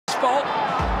fault.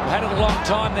 Had it a long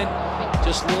time, then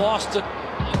just lost it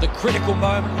at the critical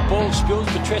moment. The ball spills.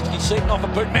 Petreski seating off a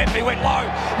boot. Murphy went low.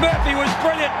 Murphy was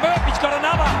brilliant. Murphy's got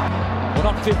another.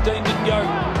 Well, not 15, didn't go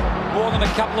more than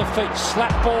a couple of feet.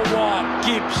 Slap ball wide.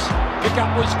 Gibbs. Pick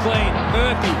up was clean.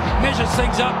 Murphy measures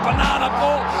things up. Banana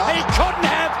ball. He couldn't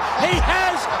have. He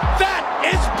has. That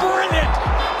is brilliant.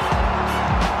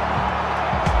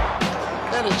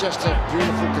 That is just a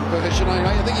beautiful conversion.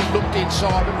 I think he looked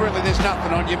inside, but really there's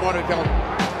nothing on. You might have gone.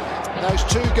 Those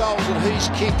 2 goals that he's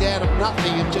kicked out of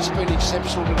nothing have just been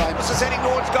exceptional today. This is heading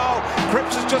towards goal.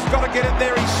 Cripps has just got to get it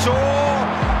there. He saw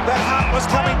that Hunt was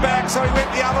coming back, so he went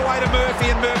the other way to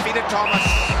Murphy, and Murphy to Thomas.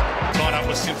 Tied up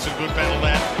with Simpson. Good battle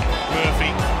there.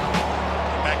 Murphy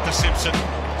back to Simpson.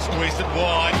 Squeezed it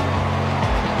wide.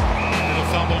 Little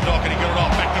fumble dock, and he got it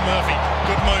off. Back to Murphy.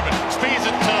 Good movement. Spears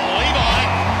it to Levi.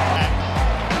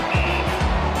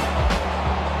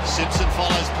 Simpson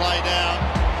follows play down.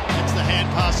 Gets the hand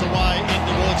pass away in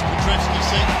towards Petreski's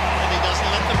seat, and he doesn't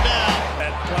let them down.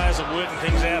 That players are working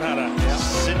things out, Hunter. Yep.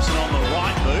 Simpson on the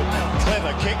right move.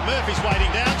 Clever kick. Murphy's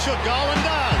waiting down. Should go and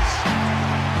does.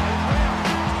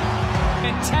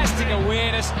 Fantastic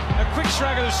awareness. A quick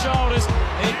shrug of the shoulders.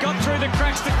 He got through the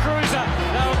cracks to Cruiser.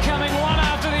 They were coming one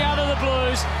after the other, the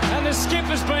Blues, and the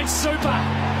skipper's been super.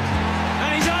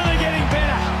 And he's only getting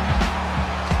better.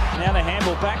 Now the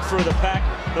handball back through the pack.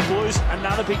 The Blues,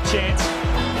 another big chance.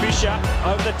 Fisher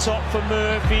over the top for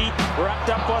Murphy.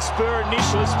 Wrapped up by Spur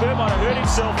initially. Spur might have hurt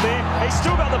himself there. He's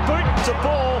still got the boot to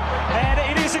ball, and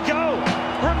it is a goal.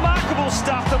 Remarkable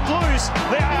stuff. The Blues,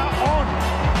 they are on.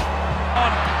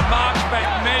 Marchbank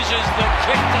measures the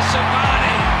kick to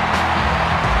Savani.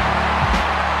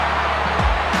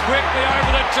 Quickly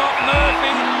over the top,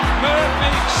 Murphy.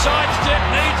 Murphy sidestep,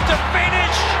 needs to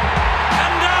finish,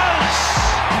 and does.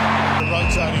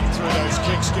 Rotating through those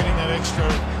kicks, getting that extra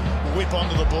whip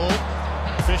onto the ball.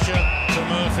 Fisher to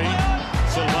Murphy.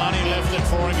 Silvani left it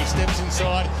for him. He steps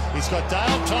inside. He's got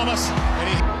Dale Thomas, and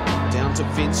he down to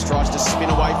Vince, tries to spin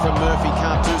away from Murphy,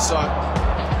 can't do so.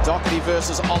 Doherty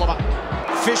versus Oliver.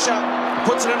 Fisher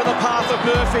puts it into the path of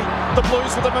Murphy. The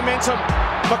Blues with the momentum.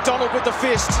 McDonald with the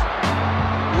fist.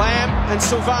 Lamb and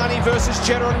Silvani versus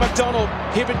Jeddah and McDonald.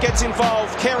 Hibbert gets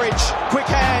involved. Kerridge, quick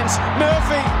hands.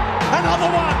 Murphy, another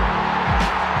one.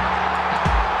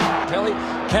 Kelly,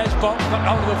 Casbolt got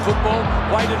hold of the football,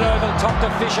 waited over the top to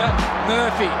Fisher.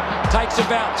 Murphy takes a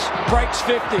bounce, breaks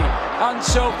 50,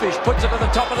 unselfish, puts it to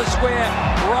the top of the square.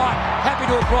 Right, happy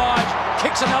to oblige,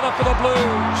 kicks another for the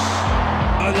Blues.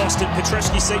 I lost it.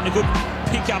 Petreski seating a good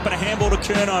pick up and a handball to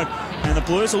Curnow. And the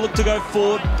Blues will look to go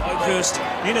forward. Oakhurst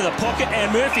into the pocket, and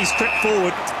Murphy's crept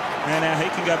forward. And now he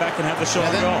can go back and have the shot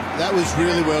and goal. That was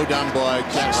really well done by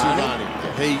Silvani.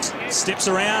 He steps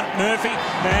around Murphy,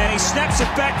 and he snaps it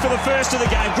back for the first of the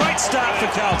game. Great start for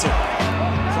Carlton.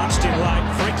 Crunched in late,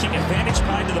 free kick advantage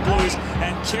paid to the Blues,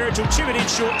 and Kerridge will chip it in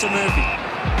short to Murphy.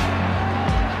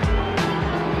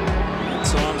 At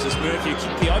times as Murphy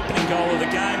kicked the opening goal of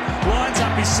the game, lines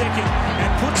up his second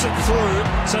and puts it through,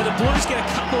 so the Blues get a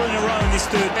couple in a row in this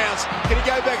third. Bounce. Can he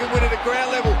go back and win it at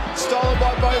ground level? Stolen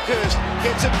by Boakhurst.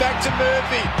 Gets it back to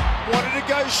Murphy. Wanted to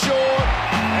go short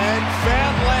and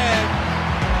found Lamb.